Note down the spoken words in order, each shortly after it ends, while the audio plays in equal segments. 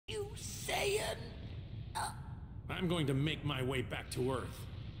I'm going to make my way back to Earth.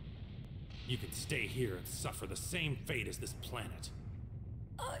 You can stay here and suffer the same fate as this planet.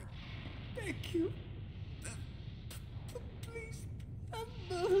 I beg you. Please have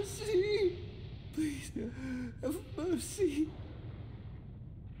mercy. Please have mercy.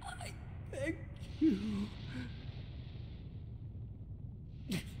 I beg you.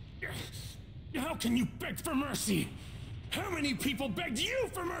 How can you beg for mercy? How many people begged you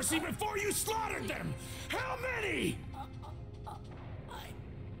for mercy before you slaughtered them? How many? I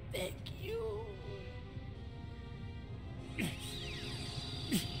beg you.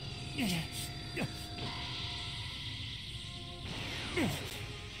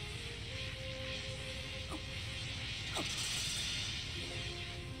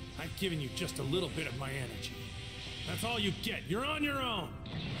 I've given you just a little bit of my energy. That's all you get. You're on your own.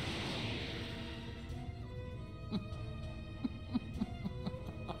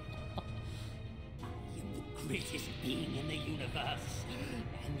 Greatest being in the universe.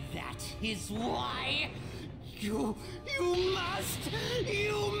 And that is why you must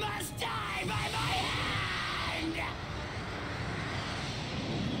die by my hand!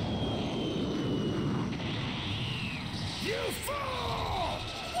 You fool!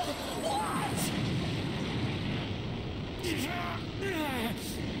 What?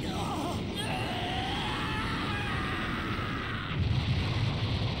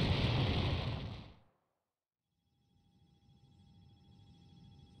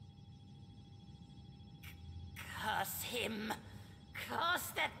 Curse him! Curse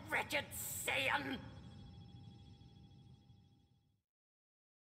that wretched Saiyan!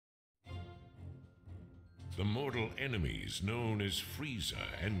 The mortal enemies known as Frieza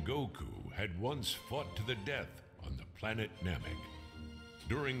and Goku had once fought to the death on the planet Namek.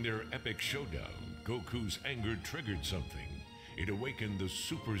 During their epic showdown, Goku's anger triggered something. It awakened the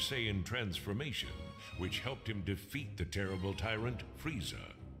Super Saiyan transformation, which helped him defeat the terrible tyrant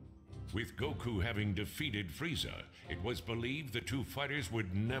Frieza. With Goku having defeated Frieza, it was believed the two fighters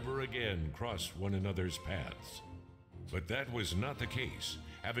would never again cross one another's paths. But that was not the case.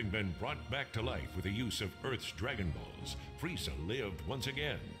 Having been brought back to life with the use of Earth's Dragon Balls, Frieza lived once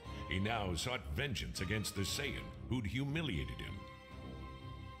again. He now sought vengeance against the Saiyan who'd humiliated him.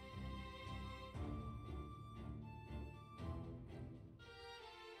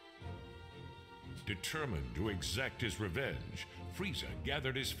 Determined to exact his revenge, Frieza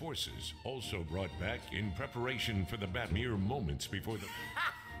gathered his forces, also brought back in preparation for the battle. Mere moments before the...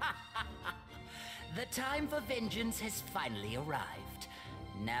 The time for vengeance has finally arrived.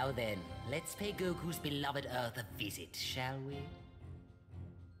 Now then, let's pay Goku's beloved Earth a visit, shall we?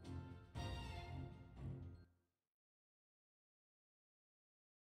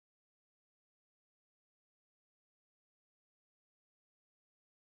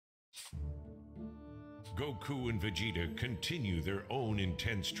 Goku and Vegeta continue their own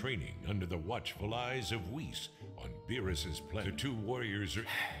intense training under the watchful eyes of Whis on Beerus's planet. The two warriors are...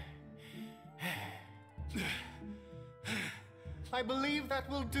 I believe that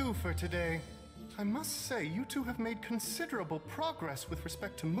will do for today. I must say, you two have made considerable progress with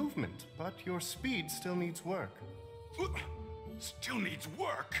respect to movement, but your speed still needs work. Still needs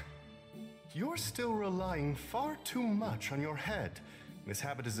work? You're still relying far too much on your head. This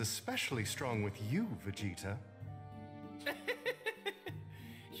habit is especially strong with you, Vegeta.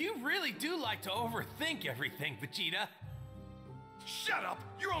 You really do like to overthink everything, Vegeta. Shut up!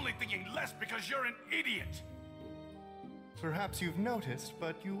 You're only thinking less because you're an idiot! Perhaps you've noticed,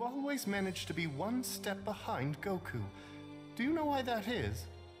 but you always manage to be one step behind Goku. Do you know why that is?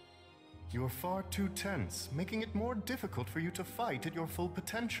 You're far too tense, making it more difficult for you to fight at your full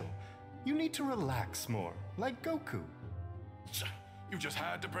potential. You need to relax more, like Goku. You just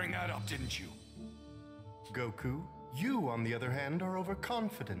had to bring that up, didn't you? Goku, you, on the other hand, are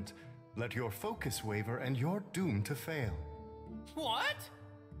overconfident. Let your focus waver and you're doomed to fail. What?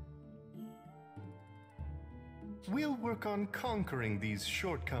 We'll work on conquering these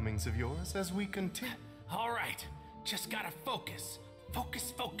shortcomings of yours as we continue. All right, just gotta focus.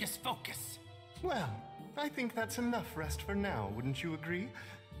 Focus, focus, focus. Well, I think that's enough rest for now, wouldn't you agree?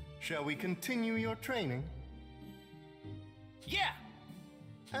 Shall we continue your training? Yeah!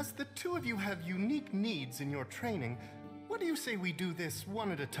 As the two of you have unique needs in your training, what do you say we do this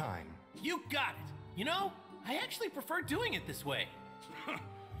one at a time? You got it! You know, I actually prefer doing it this way.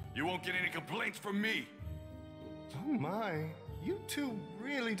 You won't get any complaints from me. Oh my, you two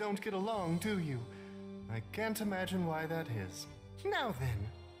really don't get along, do you? I can't imagine why that is. Now then,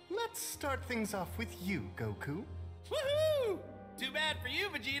 let's start things off with you, Goku. Woohoo! Too bad for you,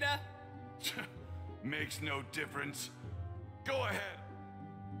 Vegeta. Makes no difference. Go ahead.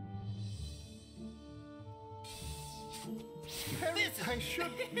 I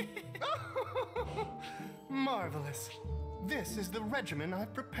should... Marvelous. This is the regimen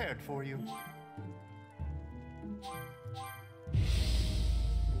I've prepared for you.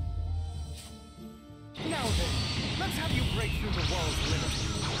 Now then, let's have you break through the wall's limit.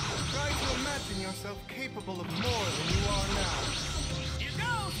 Try to imagine yourself capable of more than you are now. Here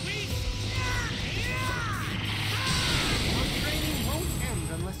goes, Whis! Your training won't end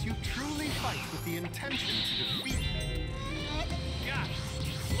unless you truly fight with the intention to defeat me. Got it.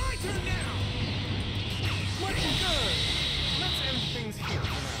 My turn now! Looking good! Let's end things here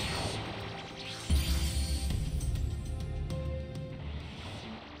for now.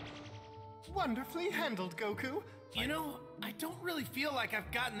 Wonderfully handled, Goku. You know, I don't really feel like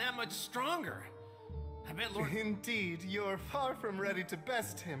I've gotten that much stronger. I bet Lord... Indeed, you're far from ready to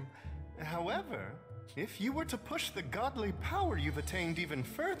best him. However, if you were to push the godly power you've attained even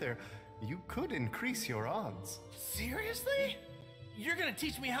further, you could increase your odds. Seriously? You're gonna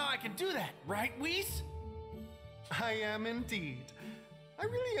teach me how I can do that, right, Whis? I am indeed. I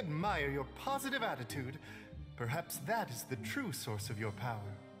really admire your positive attitude. Perhaps that is the true source of your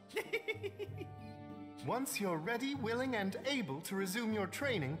power. Once you're ready, willing, and able to resume your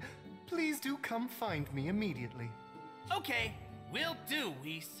training, please do come find me immediately. Okay, will do,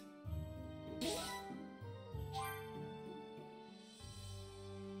 Whis.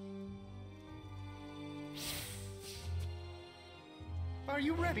 Are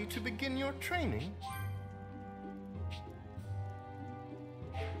you ready to begin your training?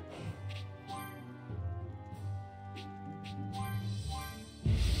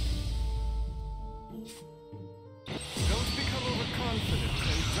 Don't become overconfident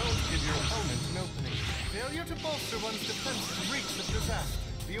and don't give your opponent an opening. Failure to bolster one's defense reeks of disaster.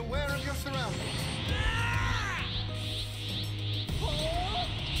 Be aware of your surroundings.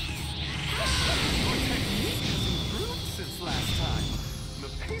 Your technique has improved since last time. The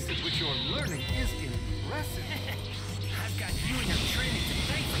pace at which you're learning is impressive. I've got you and your training to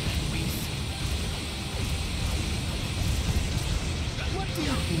thank for that, Whis. What do you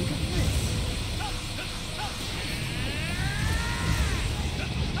think of this?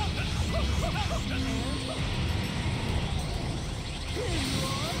 Here you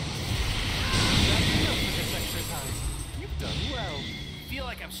are. That's enough for this exercise. You've done well. I feel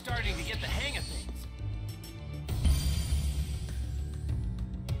like I'm starting to get the hang of things.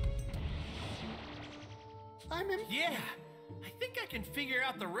 Yeah, I think I can figure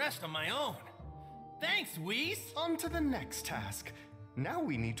out the rest on my own. Thanks, Whis. On to the next task. Now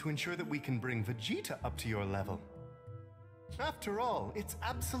we need to ensure that we can bring Vegeta up to your level. After all, it's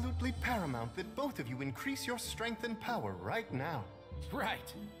absolutely paramount that both of you increase your strength and power right now.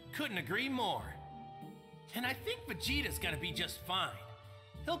 Right. Couldn't agree more. And I think Vegeta's gonna be just fine.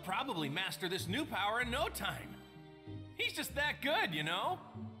 He'll probably master this new power in no time. He's just that good, you know?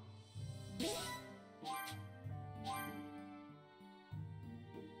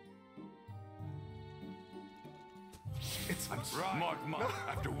 It's Mark,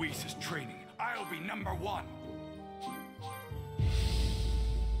 after Whis' training, I'll be #1.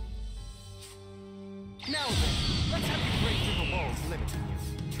 Now then, let's have you break through the walls limiting you.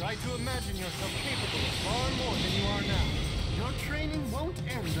 Try to imagine yourself capable of far more than you are now. Your training won't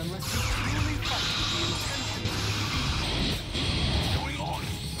end unless you truly fight with the intention to defeat. What's going on?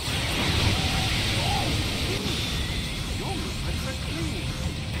 Your movements are clean,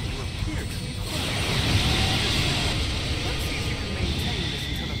 and you appear to be fine. Let's see if you can maintain this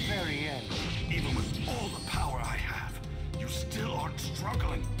until the very end. Even with all the power I have, you still aren't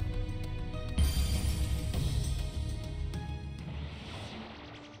struggling.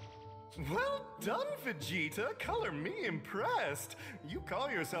 Well done, Vegeta. Color me impressed. You call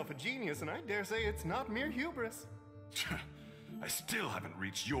yourself a genius, and I dare say it's not mere hubris. I still haven't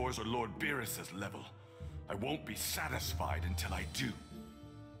reached yours or Lord Beerus's level. I won't be satisfied until I do.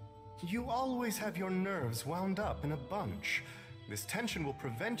 You always have your nerves wound up in a bunch. This tension will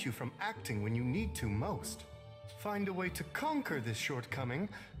prevent you from acting when you need to most. Find a way to conquer this shortcoming,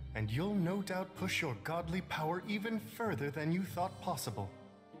 and you'll no doubt push your godly power even further than you thought possible.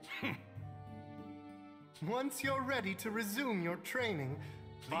 Once you're ready to resume your training...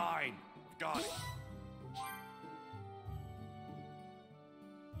 Fine. I've got it.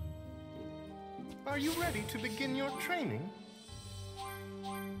 Are you ready to begin your training?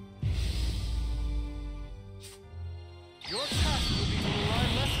 Your task will be to rely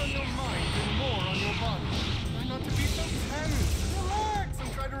less on your mind and more on your body. Try not to be so tense. Relax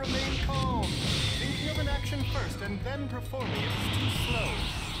and try to remain calm. Thinking of an action first and then performing it is too slow.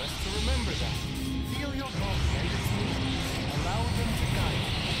 Best to remember that. Feel your body and its movements. Allow them to guide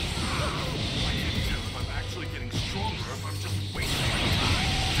you. I can't tell if I'm actually getting stronger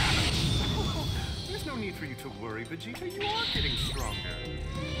for you to worry, Vegeta. You are getting stronger.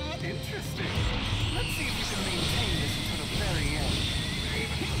 Interesting. Let's see if we can maintain this until the very end.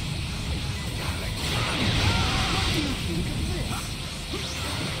 What do you think of this?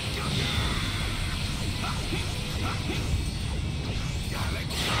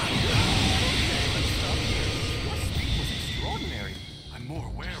 Your speed was extraordinary. I'm more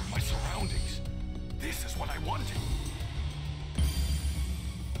aware of my surroundings. This is what I wanted.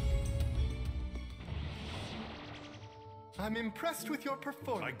 I'm impressed with your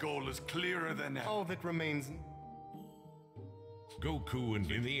performance. My goal is clearer than ever. All that remains... Goku,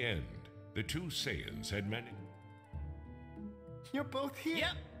 and in the end, the two Saiyans had managed. You're both here.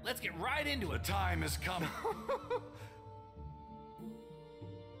 Yep, let's get right into The it. time has come.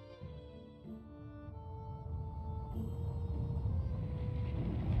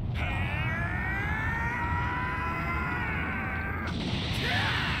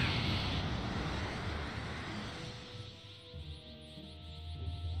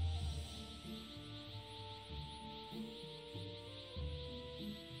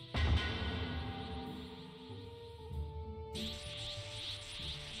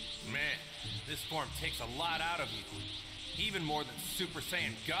 Man, this form takes a lot out of you. Even more than Super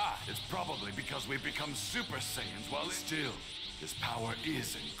Saiyan God. It's probably because we've become Super Saiyans. While still, his power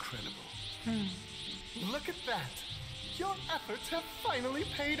is incredible. Look at that. Your efforts have finally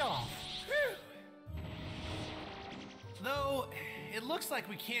paid off. Though, it looks like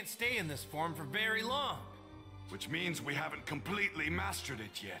we can't stay in this form for very long. Which means we haven't completely mastered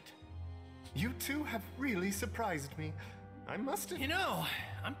it yet. You two have really surprised me. I must have... You know,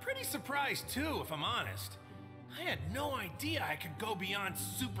 I'm pretty surprised too, if I'm honest. I had no idea I could go beyond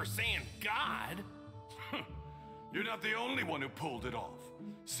Super Saiyan God. You're not the only one who pulled it off.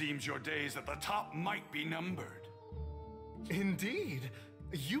 Seems your days at the top might be numbered. Indeed.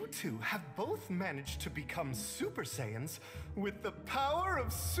 You two have both managed to become Super Saiyans with the power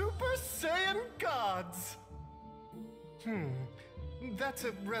of Super Saiyan gods. That's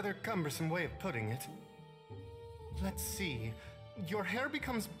a rather cumbersome way of putting it. Let's see. Your hair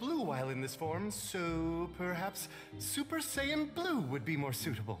becomes blue while in this form, so perhaps Super Saiyan Blue would be more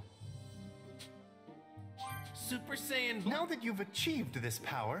suitable. Super Saiyan Blue. Now that you've achieved this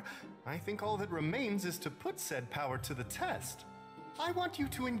power, I think all that remains is to put said power to the test. I want you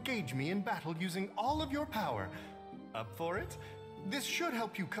to engage me in battle using all of your power. Up for it? This should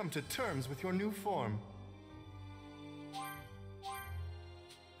help you come to terms with your new form.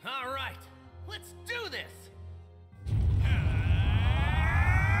 All right, let's do this.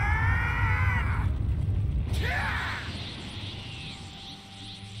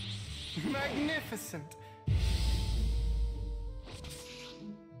 Magnificent!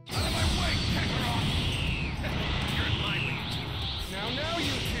 Out of my way, Kakarot! You're in my way, Now, you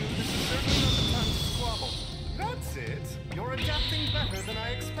two, this is certainly not the time to squabble. That's it. You're adapting better than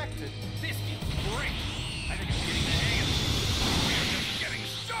I expected. This feels great. I think I'm getting the hang of it. We are just getting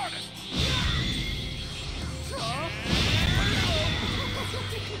started.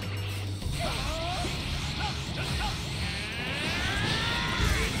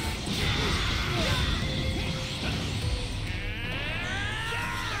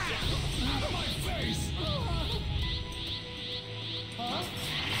 Out of my face!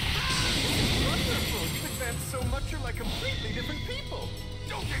 Wonderful! You've advanced so much you're like completely different people.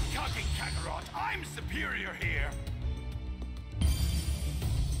 Don't get cocky, Kakarot. I'm superior here.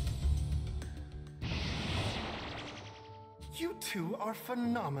 You two are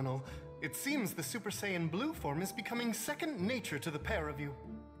phenomenal. It seems the Super Saiyan Blue form is becoming second nature to the pair of you.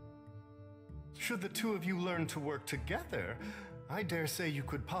 Should the two of you learn to work together, I dare say you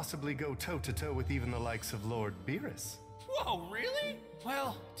could possibly go toe-to-toe with even the likes of Lord Beerus. Whoa, really?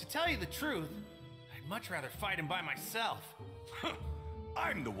 Well, to tell you the truth, I'd much rather fight him by myself.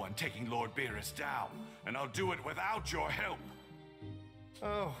 I'm the one taking Lord Beerus down, and I'll do it without your help.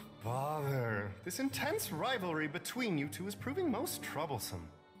 Oh, bother. This intense rivalry between you two is proving most troublesome.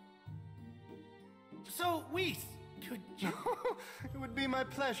 So, Whis, could you... It would be my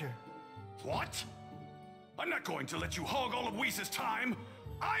pleasure. What? I'm not going to let you hog all of Whis' time.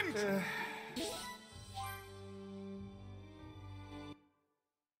 I'm...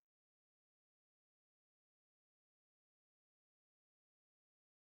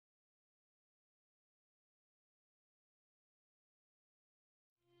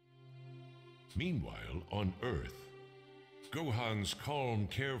 Meanwhile, on Earth, Gohan's calm,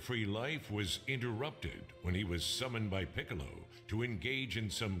 carefree life was interrupted when he was summoned by Piccolo to engage in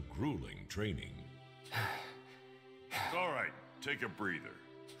some grueling training. All right, take a breather.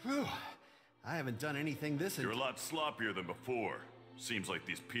 Whew. I haven't done anything this... You're a lot sloppier than before. Seems like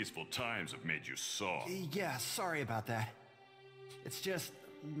these peaceful times have made you sore. Yeah, sorry about that. It's just,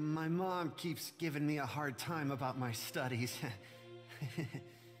 my mom keeps giving me a hard time about my studies.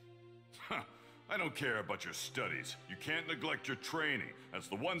 Huh. I don't care about your studies. You can't neglect your training. That's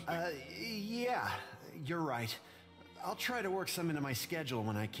the one thing. Yeah, you're right. I'll try to work some into my schedule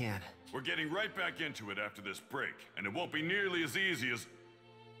when I can. We're getting right back into it after this break, and it won't be nearly as easy as...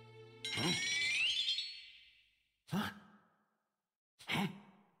 Huh? Huh? Huh?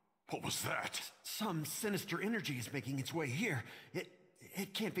 What was that? Some sinister energy is making its way here.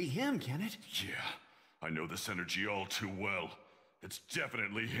 It can't be him, can it? Yeah, I know this energy all too well. It's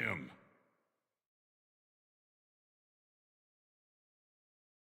definitely him.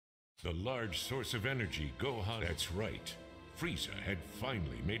 The large source of energy, Gohan. That's right. Frieza had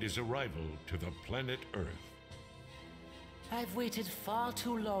finally made his arrival to the planet Earth. I've waited far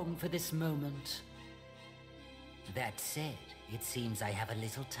too long for this moment. That said, it seems I have a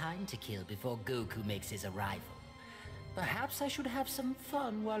little time to kill before Goku makes his arrival. Perhaps I should have some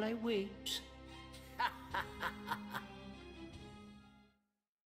fun while I wait.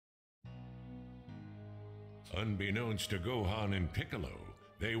 Unbeknownst to Gohan and Piccolo,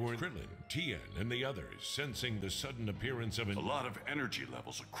 they were Krillin, Tien, and the others, sensing the sudden appearance of A lot of energy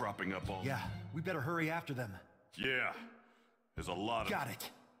levels are cropping up all... Yeah, we better hurry after them. Yeah, there's a lot of... Got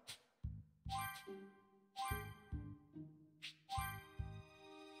it.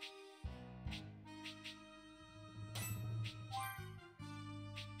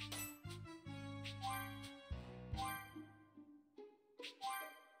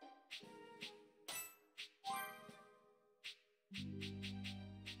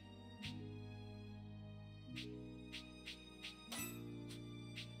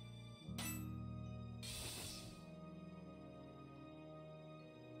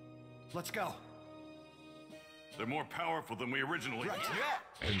 Let's go. They're more powerful than we originally... Right.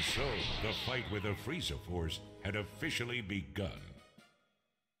 And so, the fight with the Frieza Force had officially begun.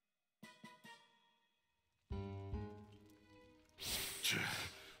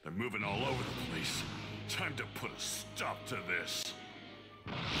 They're moving all over the place. Time to put a stop to this.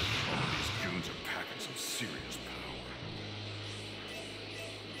 All of these goons are packing some serious power.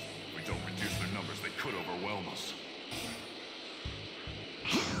 If we don't reduce their numbers, they could overwhelm us.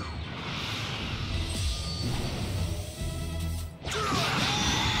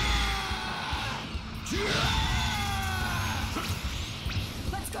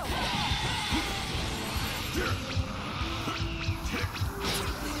 Let's go!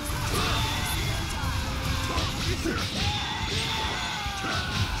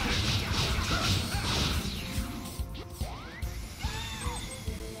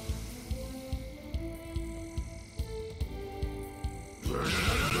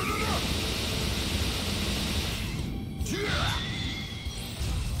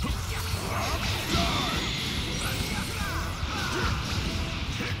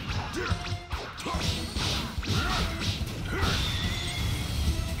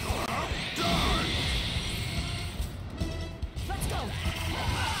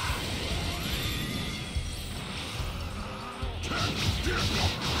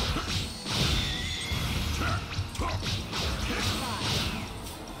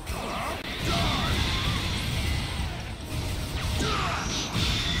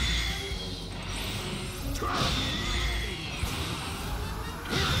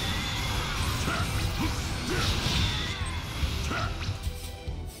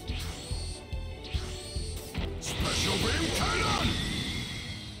 Special beam cannon!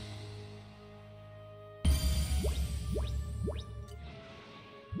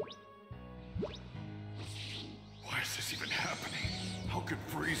 Why is this even happening? How could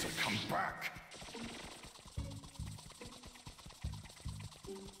Frieza come back?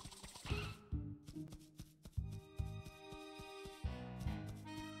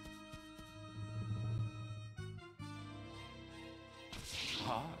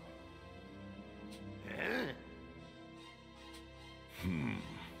 Huh?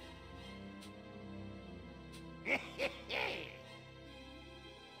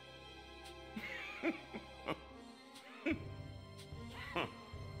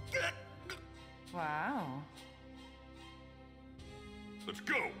 Wow. Let's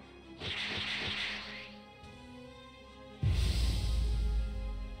go!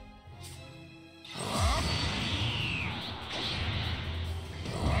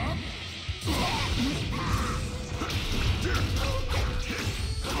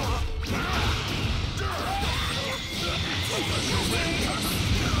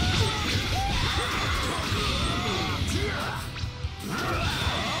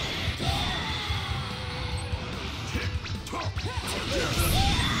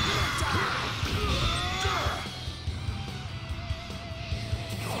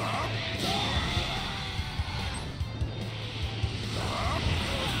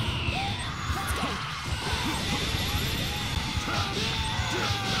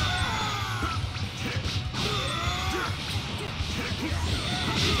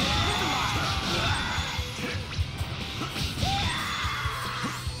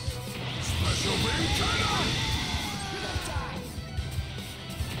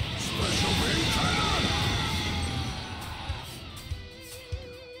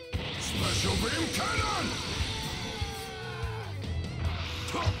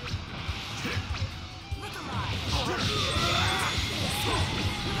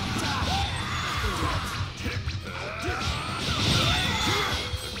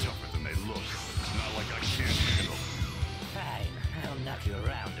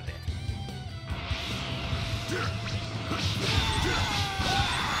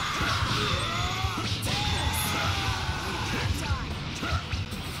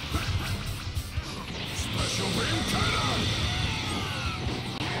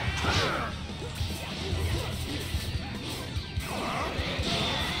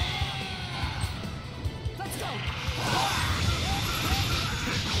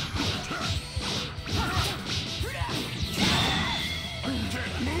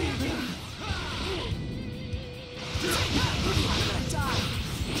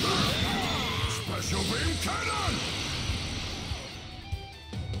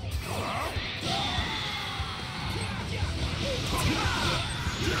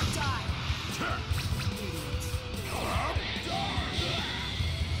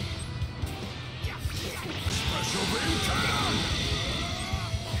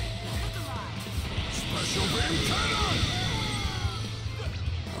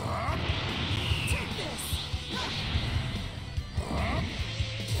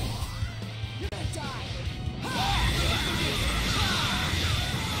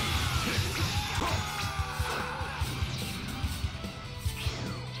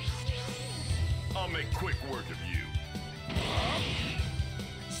 I'll make quick work of you.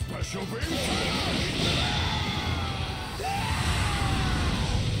 Special beam!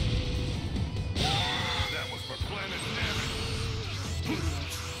 That was for planet damage.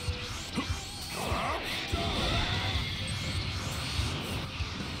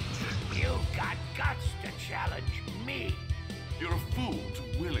 You got guts to challenge me. You're a fool to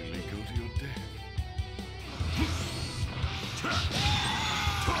willingly go to your death.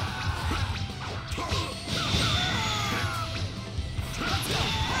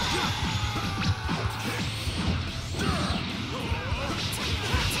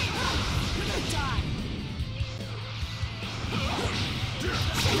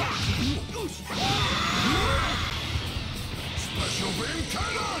 Special beam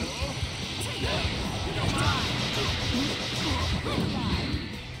cannon!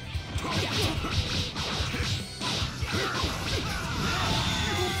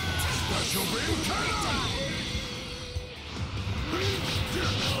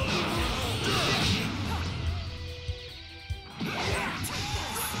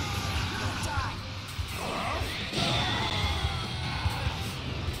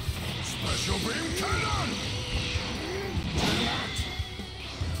 Special beam cannon! Special beam cannon!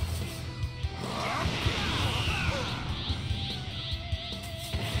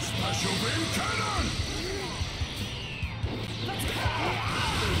 Special beam cannon!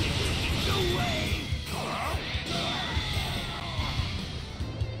 No way!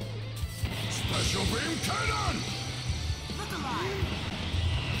 Special beam cannon! Look alive!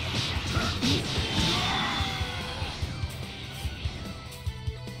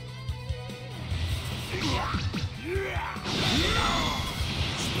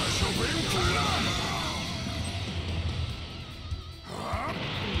 Special beam cannon!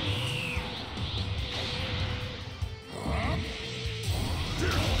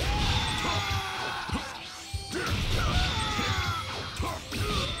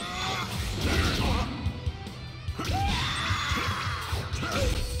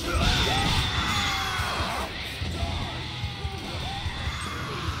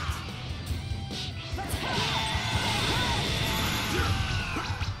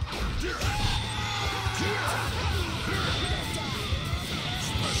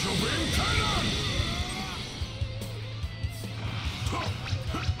 Special beam cannon!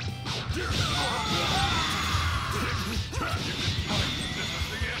 This is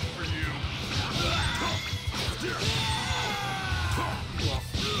the end for you.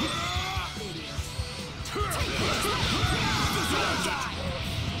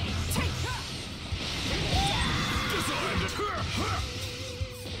 Designed it.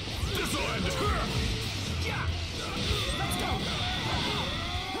 This'll end it! Let's go!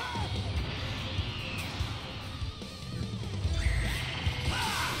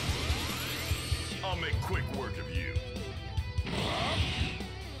 I'll make quick work of you.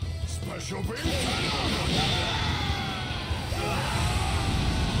 Special beam!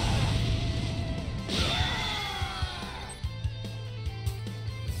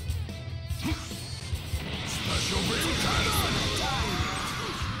 Special beam cannon!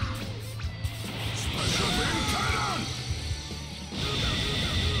 Special beam cannon!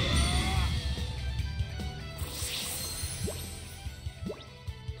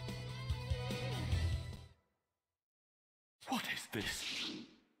 What is this?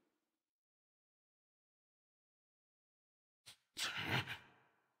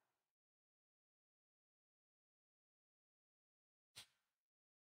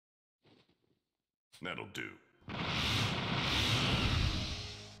 That'll do.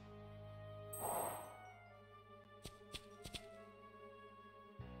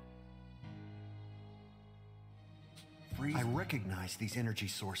 I recognize these energy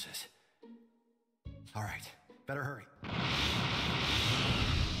sources. All right, better hurry.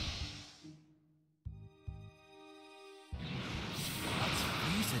 What's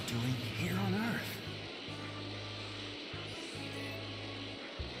Frieza doing here on Earth?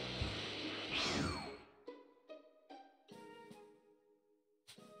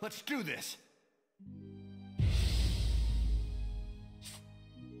 Let's do this!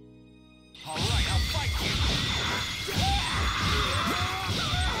 All right, I'll fight you!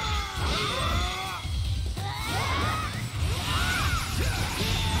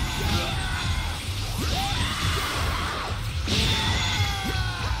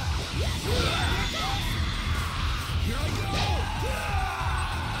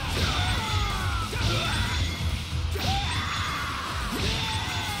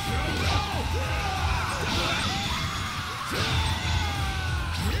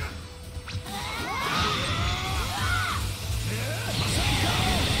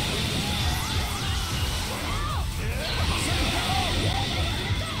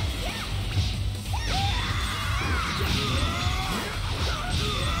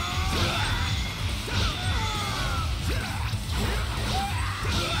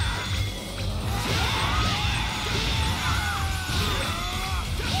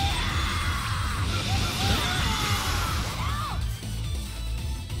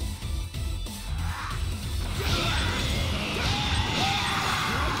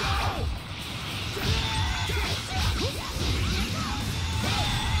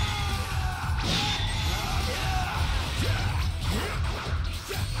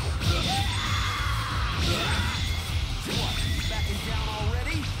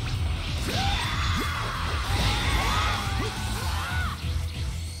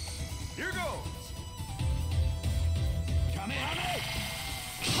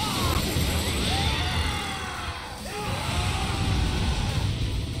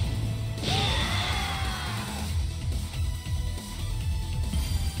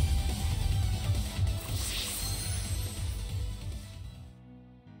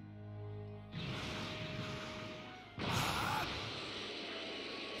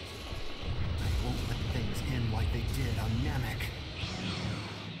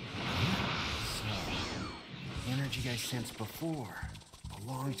 I sensed before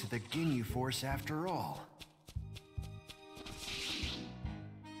belonged to the Ginyu Force after all.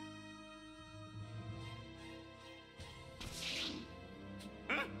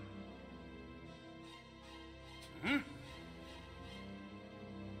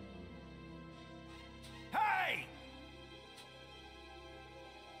 Hey!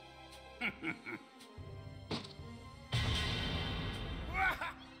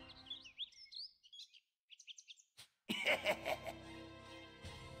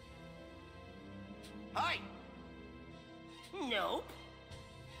 Hi! Nope.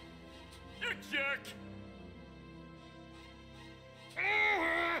 You jerk!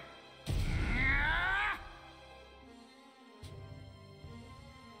 Hey!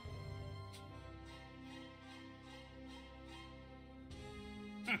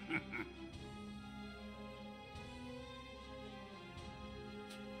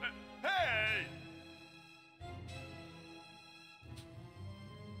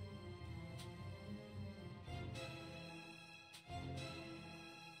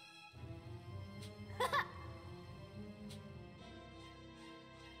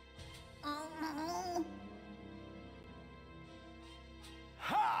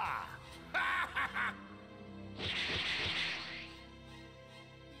 Ha!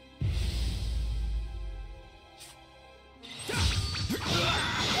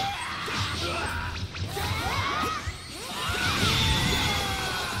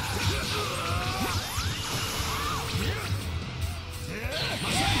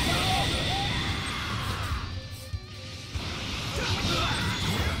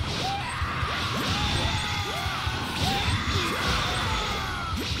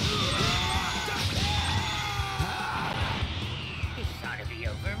 be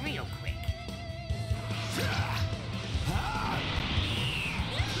over real quick.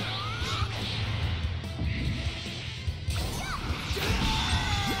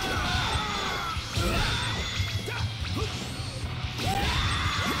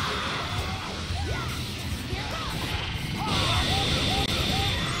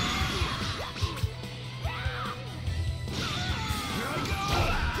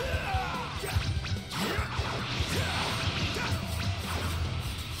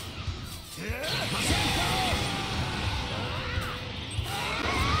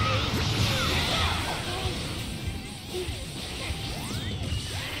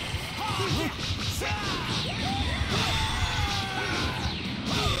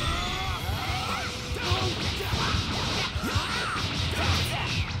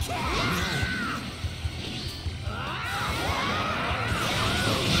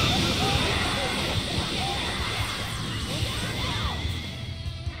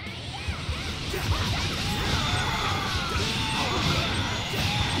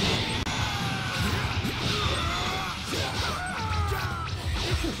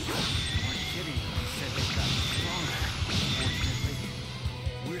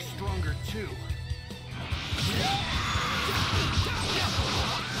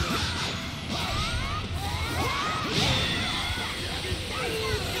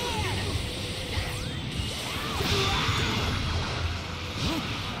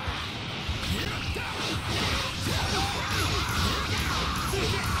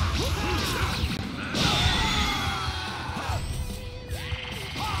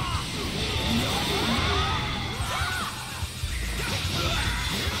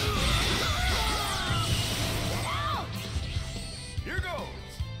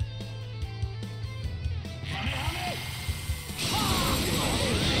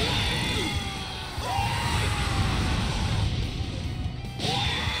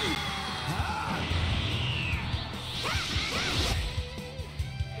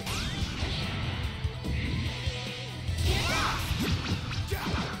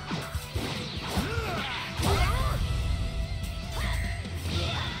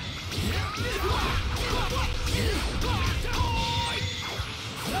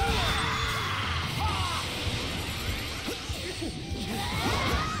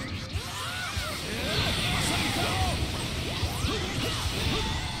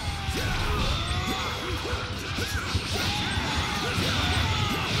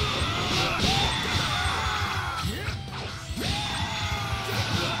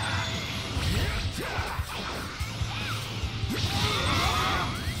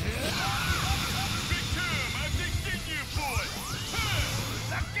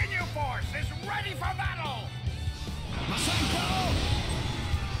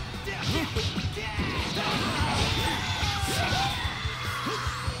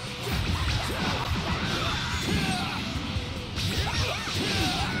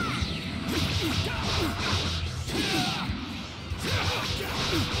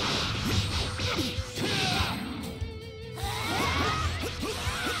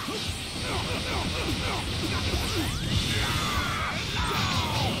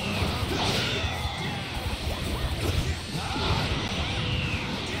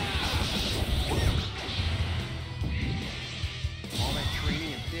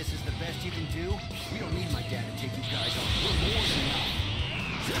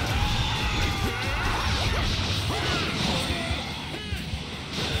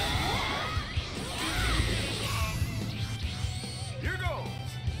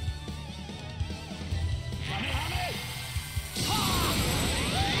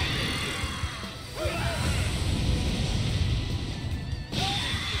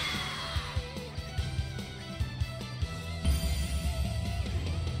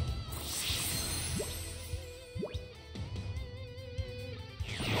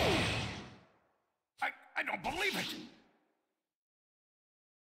 I don't believe it!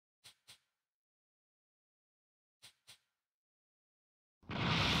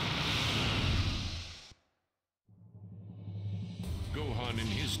 Gohan and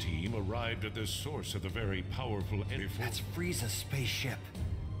his team arrived at the source of the very powerful enemy. That's Frieza's spaceship.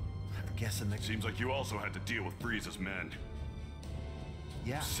 I'm guessing the... Seems like you also had to deal with Frieza's men.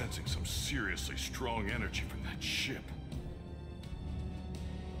 Yeah. I'm sensing some seriously strong energy from that ship.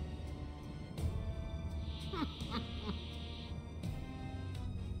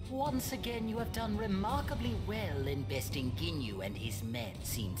 Once again, you have done remarkably well in besting Ginyu and his men.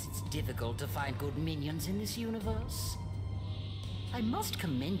 Seems it's difficult to find good minions in this universe. I must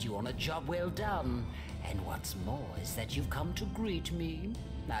commend you on a job well done. And what's more is that you've come to greet me.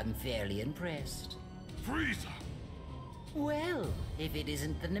 I'm fairly impressed. Frieza! Well, if it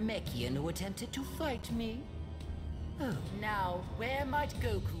isn't the Namekian who attempted to fight me. Oh, now, where might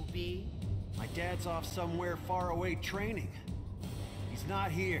Goku be? My dad's off somewhere far away training. He's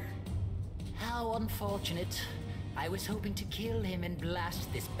not here. How unfortunate. I was hoping to kill him and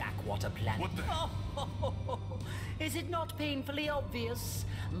blast this backwater planet. What the? Oh, is it not painfully obvious?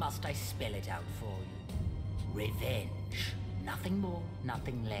 Must I spell it out for you? Revenge. Nothing more,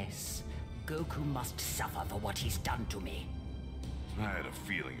 nothing less. Goku must suffer for what he's done to me. I had a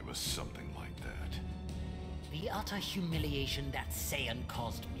feeling it was something like that. The utter humiliation that Saiyan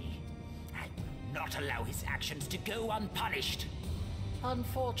caused me. I will not allow his actions to go unpunished.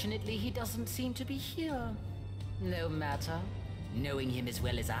 Unfortunately, he doesn't seem to be here. No matter. Knowing him as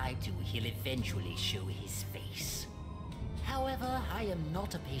well as I do, he'll eventually show his face. However, I am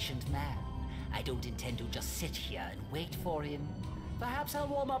not a patient man. I don't intend to just sit here and wait for him. Perhaps I'll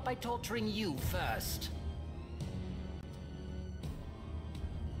warm up by torturing you first.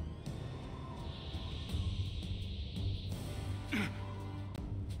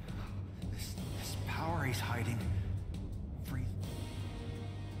 This power he's hiding. Free.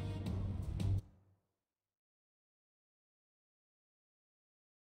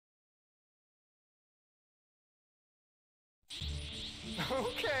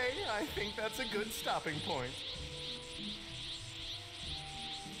 Okay, I think that's a good stopping point.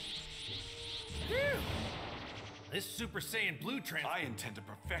 Phew! This Super Saiyan Blue I intend to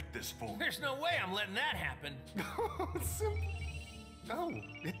perfect this form. There's no way I'm letting that happen. Oh,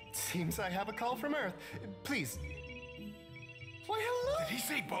 it seems I have a call from Earth. Please. Why, hello? Did he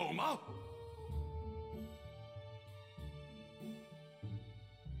say Bulma?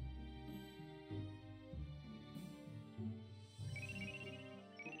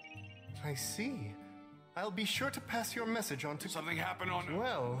 I see. I'll be sure to pass your message on to... Something happened on...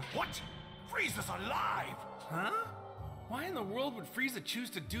 Well... What? Frieza's alive! Huh? Why in the world would Frieza choose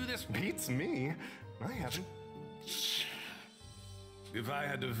to do this? Beats me. I haven't... If I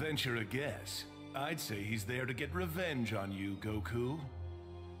had to venture a guess, I'd say he's there to get revenge on you, Goku.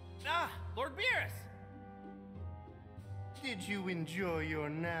 Ah, Lord Beerus! Did you enjoy your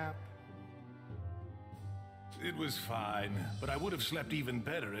nap? It was fine, but I would have slept even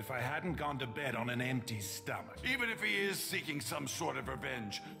better if I hadn't gone to bed on an empty stomach. Even if he is seeking some sort of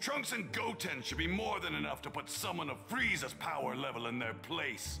revenge, Trunks and Goten should be more than enough to put someone of Frieza's power level in their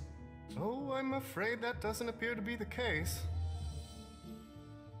place. Oh, I'm afraid that doesn't appear to be the case.